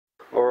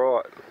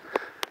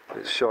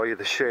Let's show you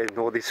the shed.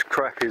 All this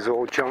crap is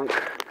all junk.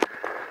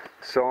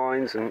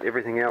 Signs and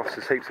everything else.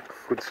 There's heaps of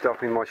good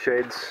stuff in my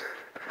sheds.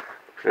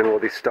 And all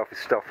this stuff is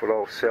stuff that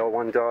I'll sell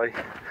one day.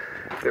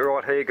 But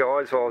right here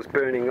guys, I was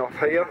burning off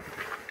here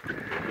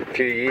a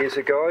few years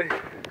ago.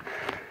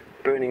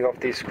 Burning off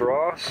this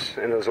grass,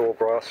 and there's all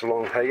grass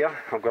along here.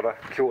 I've got to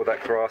kill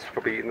that grass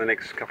probably in the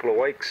next couple of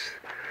weeks.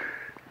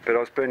 But I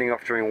was burning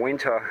off during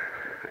winter,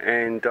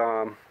 and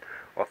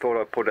I thought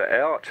I'd put it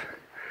out.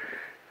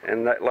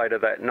 And later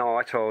that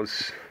night I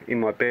was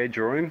in my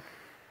bedroom,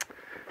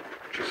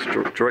 just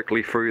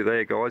directly through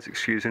there guys.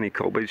 Excuse any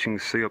cobwebs, you can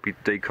see I'll be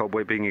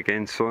decobwebbing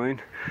again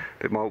soon.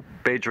 But my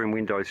bedroom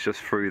window is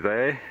just through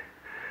there.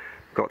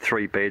 Got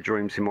 3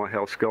 bedrooms in my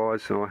house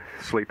guys, and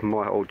I sleep in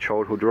my old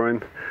childhood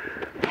room.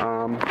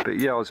 But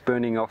yeah, I was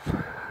burning off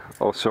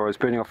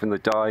in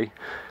the day,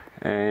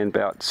 and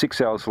about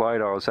 6 hours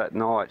later I was at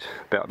night,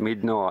 about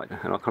midnight,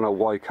 and I kind of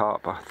woke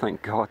up.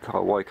 Thank God I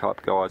woke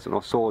up guys, and I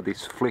saw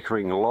this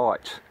flickering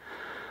light.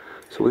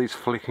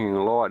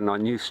 And I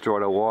knew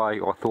straight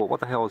away. I thought, what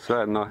the hell is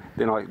that? And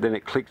then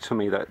it clicked to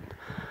me that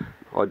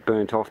I'd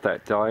burnt off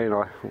that day, and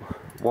I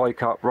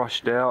woke up,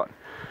 rushed out.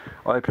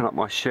 I opened up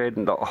my shed,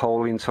 and the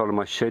whole inside of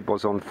my shed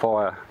was on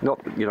fire. Not,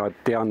 you know,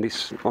 down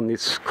on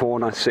this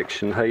corner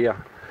section here.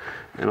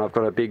 And I've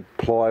got a big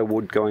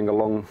plywood going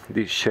along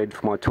this shed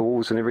for my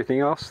tools and everything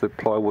else. The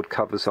plywood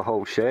covers the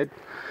whole shed.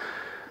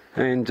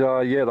 And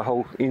yeah, the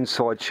whole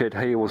inside shed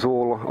here was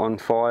all on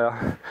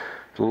fire.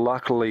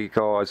 Luckily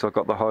guys, I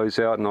got the hose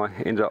out and I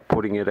ended up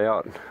putting it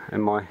out.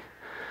 And my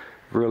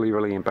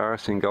really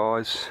embarrassing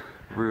guys.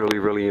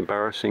 Really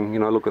embarrassing. You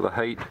know, look at the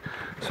heat.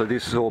 So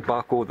this is all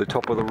buckled, the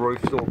top of the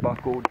roof is all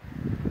buckled.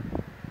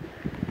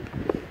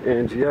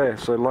 And yeah,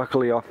 so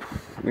luckily I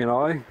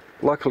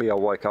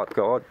woke up,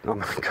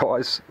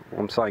 guys.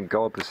 I'm saying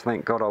God, because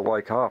thank God I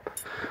woke up.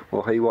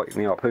 Well, he woke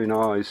me up, who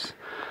knows.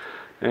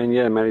 And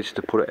yeah, managed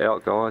to put it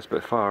out guys,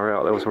 but far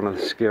out. That was one of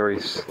the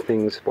scariest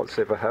things what's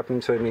ever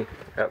happened to me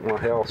at my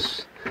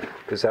house.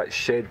 Because this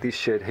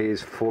shed here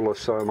is full of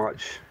so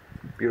much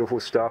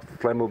beautiful stuff,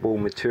 flammable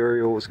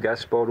materials,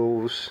 gas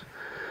bottles,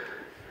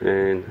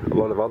 and a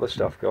lot of other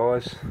stuff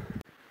guys.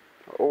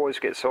 I always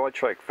get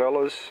sidetracked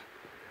fellas,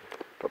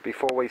 but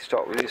before we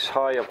start with this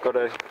hay, I've got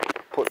to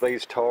put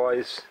these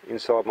ties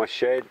inside my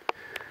shed,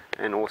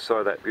 and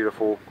also that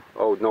beautiful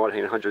old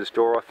 1900s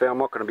door I found. I'm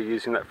not going to be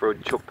using that for a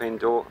chook pen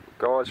door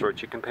guys, or a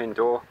chicken pen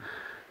door.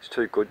 It's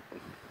too good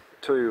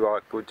to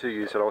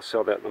use it. I'll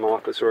sell that in the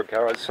markets or a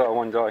garage sale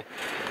one day.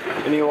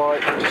 Anyway,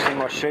 just in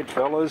my shed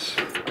fellas.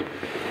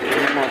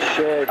 In my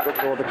shed, look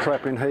at all the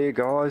crap in here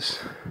guys.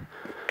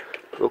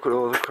 Look at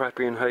all the crap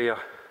in here.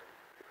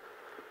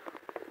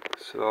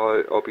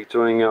 So I'll be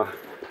doing a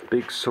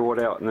big sort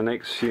out in the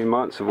next few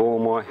months of all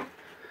my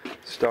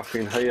stuff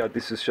in here.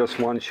 This is just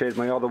one shed.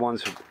 My other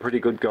ones are pretty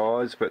good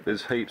guys, but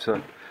there's heaps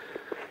of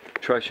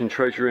trash and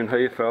treasure in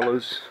here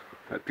fellas.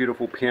 That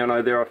beautiful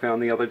piano there I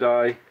found the other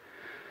day.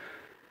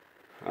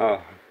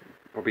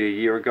 Probably a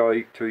year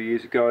ago, 2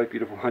 years ago.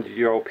 Beautiful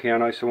 100-year-old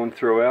piano someone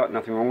threw out,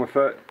 nothing wrong with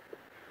it.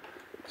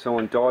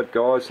 Someone died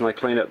guys, and they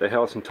cleaned out their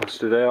house and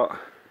tossed it out.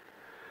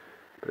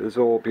 But there's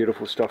all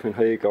beautiful stuff in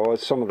here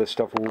guys. Some of the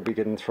stuff will be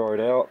getting thrown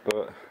out,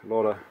 but a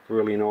lot of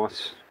really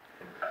nice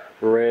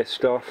rare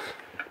stuff,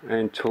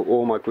 and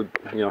all my good,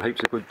 you know, heaps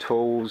of good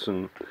tools.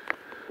 And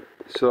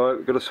so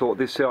we've got to sort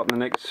this out in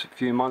the next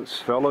few months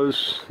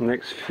fellas.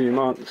 Next few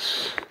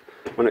months,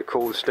 when it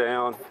cools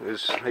down,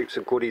 there's heaps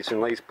of goodies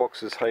in these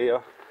boxes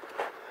here.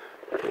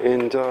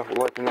 And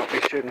we'll open up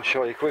this shed and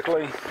show you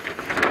quickly.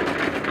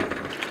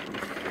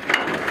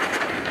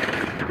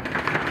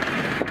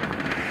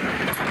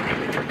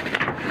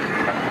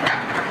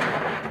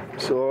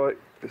 So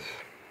this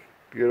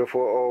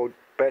beautiful old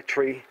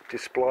battery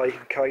display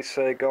case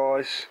there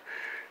guys.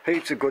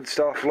 Heaps of good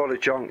stuff, a lot of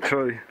junk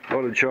too, a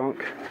lot of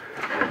junk.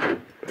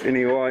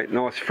 Anyway,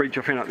 nice fridge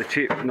I found at the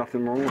tip,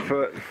 nothing wrong with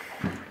it.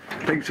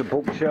 Heaps of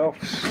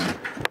bookshelves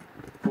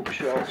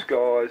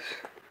guys.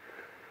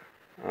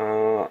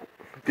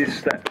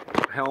 That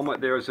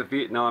helmet there is a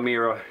Vietnam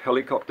era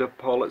helicopter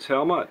pilot's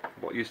helmet,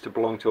 what used to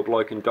belong to a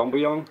bloke in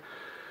Dumbayong.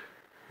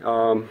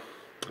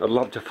 I'd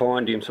love to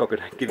find him so I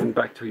could give him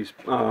back to his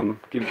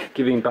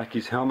give him back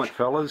his helmet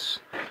fellas,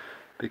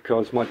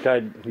 because my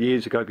dad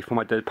years ago, before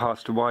my dad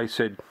passed away,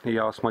 he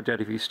asked my dad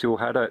if he still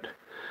had it,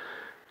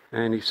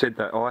 and he said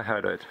that I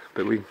had it,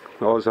 but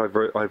I was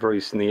over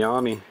east in the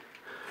army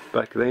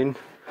back then.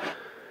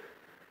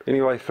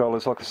 Anyway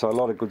fellas, like I say, a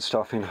lot of good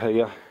stuff in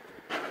here,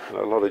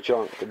 a lot of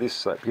junk. But this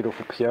is that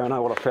beautiful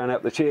piano what I found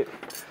out the tip.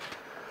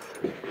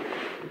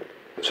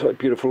 So a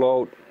beautiful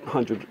old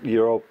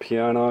 100-year-old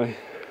piano.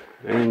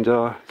 And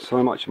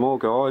so much more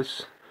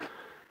guys,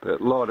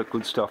 but a lot of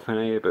good stuff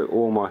in here, but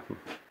all my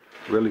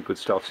really good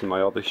stuff's in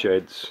my other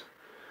sheds.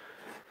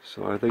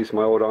 So these are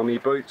my old army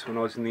boots when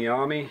I was in the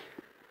army.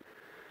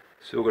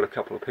 Still got a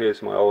couple of pairs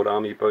of my old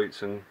army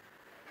boots and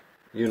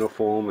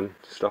uniform and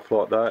stuff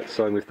like that.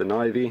 Same with the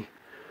navy.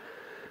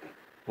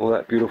 All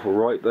that beautiful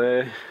rope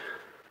there.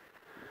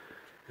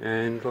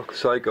 And like I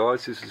say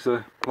guys, this is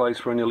the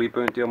place where I nearly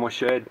burnt down my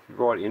shed,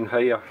 right in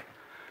here.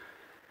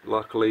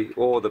 luckily,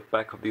 or the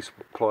back of this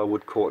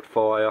plywood caught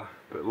fire,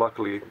 but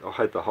luckily I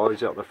had the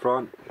hose out the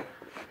front.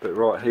 But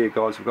right here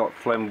guys, we've got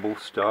flammable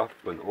stuff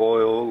and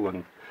oil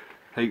and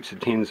heaps of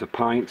tins of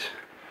paint,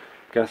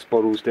 gas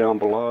bottles down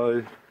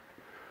below,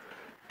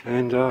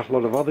 and a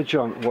lot of other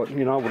junk. What,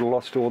 you know, would have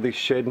lost all this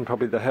shed and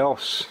probably the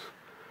house.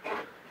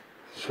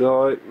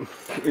 So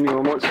anyway, I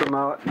want some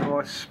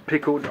nice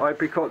pickled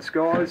apricots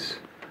guys.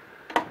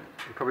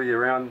 Probably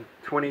around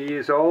 20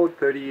 years old,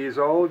 30 years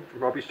old,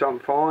 rubbish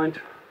dump find.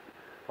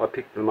 I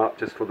picked them up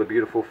just for the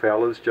beautiful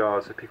Fowler's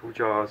jars, the pickle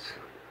jars.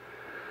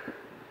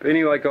 But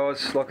anyway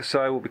guys, like I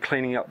say, we'll be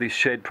cleaning up this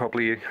shed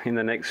probably in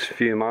the next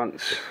few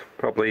months.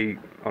 Probably,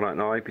 I don't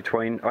know,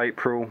 between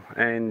April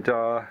and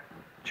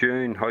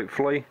June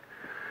hopefully.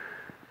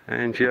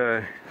 And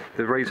yeah,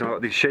 the reason I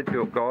got this shed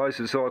built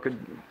guys is so I could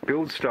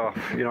build stuff,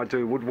 you know,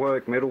 do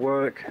woodwork,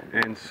 metalwork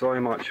and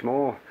so much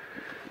more.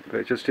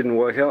 But it just didn't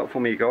work out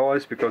for me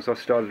guys, because I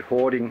started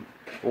hoarding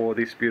all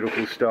this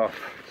beautiful stuff,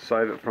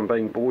 save it from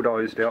being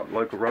bulldozed out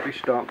local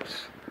rubbish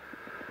dumps.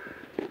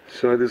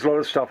 So there's a lot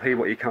of stuff here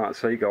what you can't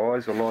see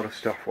guys, a lot of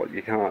stuff what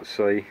you can't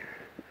see.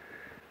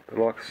 But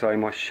like I say,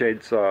 my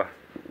sheds are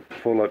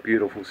full of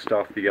beautiful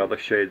stuff, the other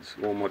sheds,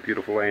 all my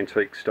beautiful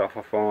antique stuff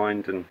I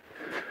find, and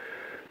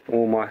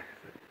all my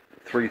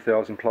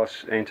 3,000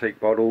 plus antique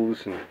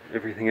bottles and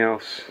everything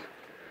else.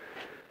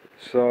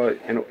 So,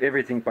 and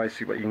everything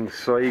basically what you can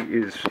see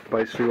is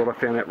basically what I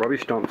found at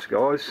rubbish dumps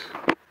guys.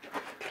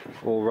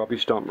 All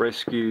rubbish dump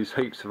rescues,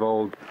 heaps of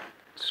old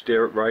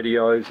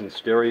radios and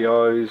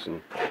stereos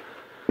and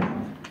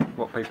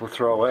what people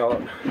throw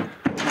out.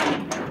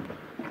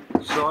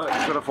 So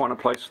I've got to find a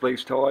place for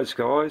these tyres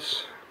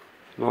guys.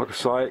 Like I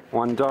say,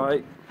 one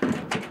day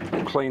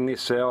I'll clean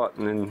this out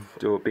and then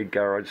do a big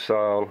garage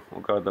sale.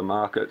 I'll go to the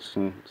markets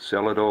and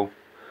sell it all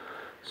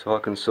so I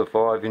can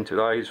survive in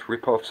today's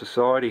rip-off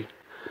society.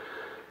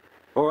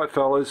 Alright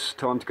fellas,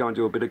 time to go and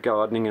do a bit of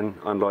gardening and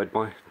unload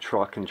my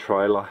truck and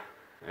trailer,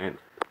 and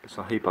there's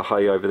a heap of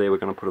hay over there we're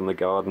going to put in the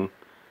garden.